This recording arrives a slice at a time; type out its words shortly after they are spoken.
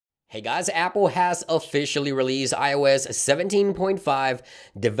Hey guys, Apple has officially released iOS 17.5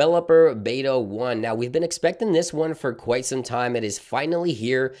 Developer Beta 1. Now, we've been expecting this one for quite some time. It is finally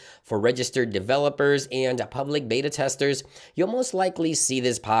here for registered developers and public beta testers. You'll most likely see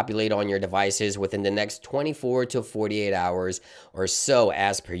this populate on your devices within the next 24 to 48 hours or so,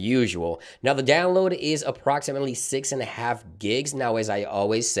 as per usual. Now, the download is approximately 6.5 gigs. Now, as I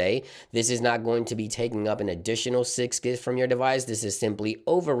always say, this is not going to be taking up an additional 6 gigs from your device. This is simply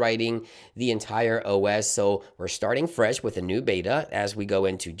overwriting the entire OS. So we're starting fresh with a new beta. As we go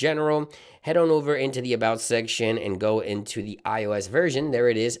into general, head on over into the about section and go into the iOS version. There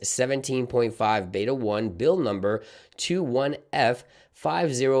it is, 17.5 beta 1, build number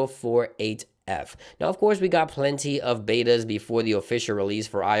 21F5048F. Now, of course, we got plenty of betas before the official release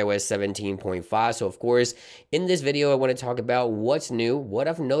for iOS 17.5. So, of course, in this video, I want to talk about what's new, what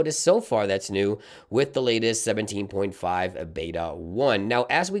I've noticed so far that's new with the latest 17.5 beta 1. Now,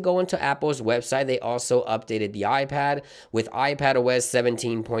 as we go into Apple's website, they also updated the iPad with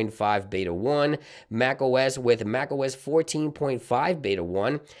iPadOS 17.5 beta 1, macOS with macOS 14.5 beta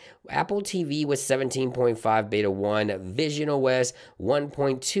 1, Apple TV with 17.5 beta 1, visionOS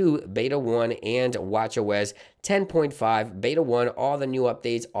 1.2 beta 1, and watchOS 10.5 beta 1. All the new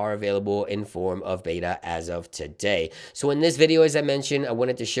updates are available in form of beta as of today. So in this video, as I mentioned, I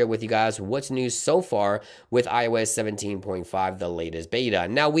wanted to share with you guys what's new so far with iOS 17.5, the latest beta.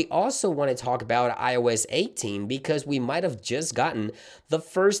 Now, we also want to talk about iOS 18 because we might have just gotten the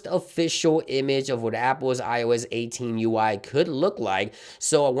first official image of what Apple's iOS 18 UI could look like.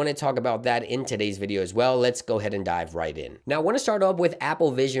 So I want to talk about that in today's video as well. Let's go ahead and dive right in. Now, I want to start off with Apple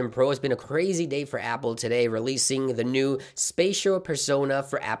Vision Pro. It's been a crazy day for Apple today, releasing the new spatial persona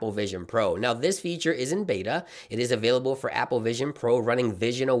for Apple Vision Pro. Now, this feature is in beta. It is available for Apple Vision Pro running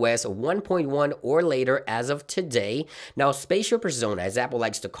visionOS 1.1 or later as of today. Now, spatial persona, as Apple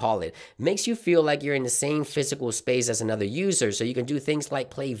likes to call it, makes you feel like you're in the same physical space as another user. So you can do things like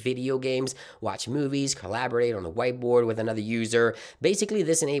play video games, watch movies, collaborate on the whiteboard with another user. Basically,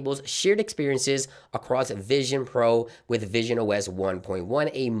 this enables shared experiences across Vision Pro with visionOS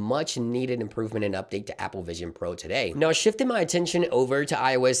 1.1, a much needed improvement and update to Apple Vision Pro today. Now, shifting my attention over to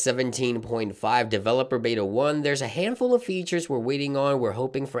iOS 17.5 Developer Beta 1, there's a handful of features we're waiting on. We're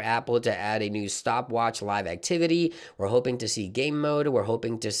hoping for Apple to add a new stopwatch live activity. We're hoping to see game mode. We're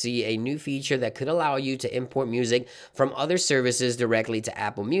hoping to see a new feature that could allow you to import music from other services directly to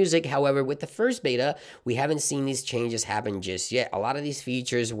Apple Music. However, with the first beta, we haven't seen these changes happen just yet. A lot of these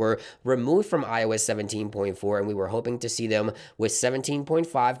features were removed from iOS 17.4, and we were hoping to see them with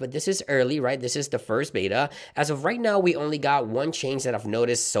 17.5, but this is early, right? This is the first beta. As of right now, we only got one change that I've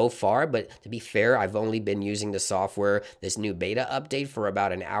noticed so far, but to be fair, I've only been using the software, this new beta update, for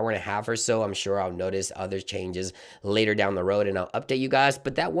about an hour and a half or so. I'm sure I'll notice other changes later down the road and I'll update you guys.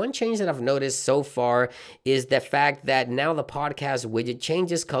 But that one change that I've noticed so far is the fact that now the podcast widget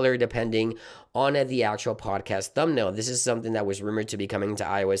changes color depending on the actual podcast thumbnail. This is something that was rumored to be coming to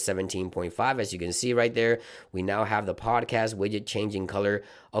iOS 17.5. As you can see right there, we now have the podcast widget changing color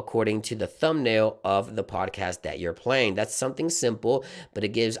according to the thumbnail of the podcast that you're playing. That's something simple, but it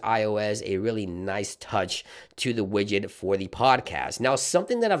gives iOS a really nice touch to the widget for the podcast. Now,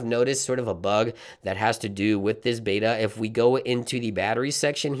 something that I've noticed, sort of a bug that has to do with this beta, if we go into the battery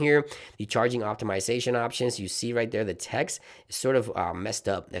section here, the charging optimization options, you see right there, the text is sort of messed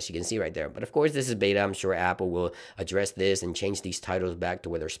up, as you can see right there. But of course, this is beta. I'm sure Apple will address this and change these titles back to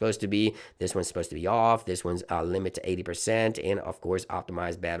where they're supposed to be. This one's supposed to be off. This one's limit to 80%, and of course,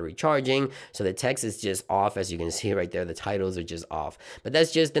 optimized battery charging. So the text is just off, as you can see right there. The titles are just off. But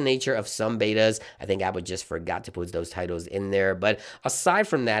that's just the nature of some betas. I think Apple just forgot to put those titles in there. But aside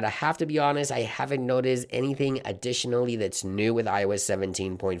from that, I have to be honest, I haven't noticed anything additionally that's new with iOS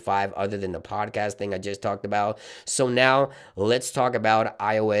 17.5 other than the podcast thing I just talked about. So now let's talk about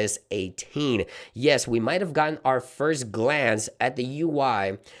iOS 18. Yes, we might have gotten our first glance at the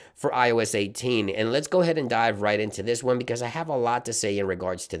UI for iOS 18, and let's go ahead and dive right into this one because I have a lot to say in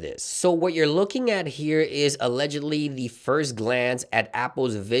regards to this. So what you're looking at here is allegedly the first glance at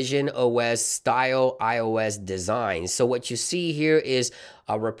Apple's Vision OS style iOS design. So what you see here is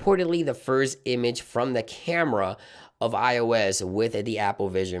reportedly the first image from the camera of iOS with the Apple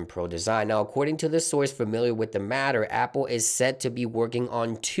Vision Pro design. Now, according to the source familiar with the matter, Apple is set to be working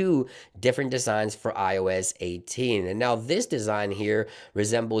on 2 different designs for iOS 18. And now this design here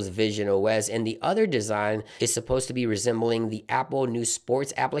resembles Vision OS, and the other design is supposed to be resembling the Apple new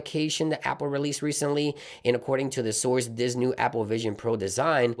sports application that Apple released recently. And according to the source, this new Apple Vision Pro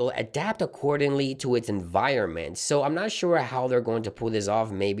design will adapt accordingly to its environment. So I'm not sure how they're going to pull this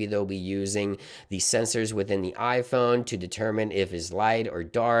off. Maybe they'll be using the sensors within the iPhone iPhone to determine if it's light or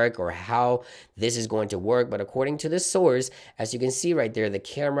dark or how this is going to work. But according to the source, as you can see right there, the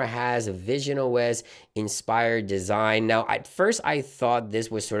camera has a visionOS inspired design. Now, at first I thought this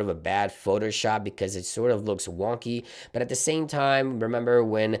was sort of a bad Photoshop because it sort of looks wonky, but at the same time, remember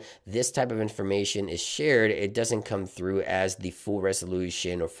when this type of information is shared, it doesn't come through as the full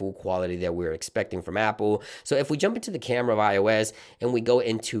resolution or full quality that we're expecting from Apple. So if we jump into the camera of iOS and we go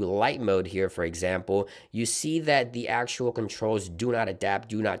into light mode here, for example, you see that the actual controls do not adapt,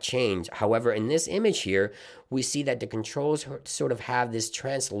 do not change. However, in this image here, we see that the controls sort of have this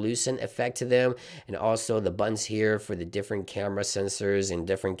translucent effect to them, and also the buttons here for the different camera sensors and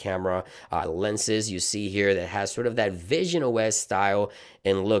different camera lenses you see here that has sort of that visionOS style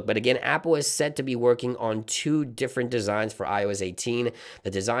and look. But again, Apple is set to be working on 2 different designs for iOS 18.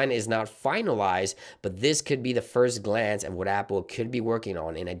 The design is not finalized, but this could be the first glance at what Apple could be working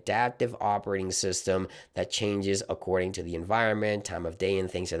on, an adaptive operating system that changes according to the environment, time of day, and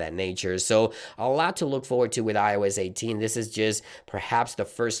things of that nature. So a lot to look forward to with iOS 18. This is just perhaps the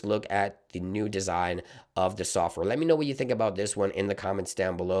first look at the new design of the software. Let me know what you think about this one in the comments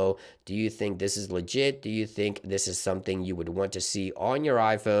down below. Do you think this is legit? Do you think this is something you would want to see on your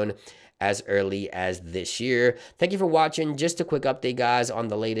iPhone as early as this year? Thank you for watching. Just a quick update, guys, on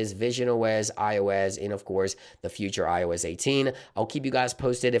the latest visionOS, iOS, and of course, the future iOS 18. I'll keep you guys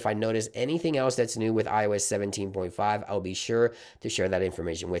posted. If I notice anything else that's new with iOS 17.5, I'll be sure to share that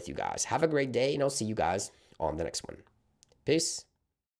information with you guys. Have a great day, and I'll see you guys on the next one. Peace.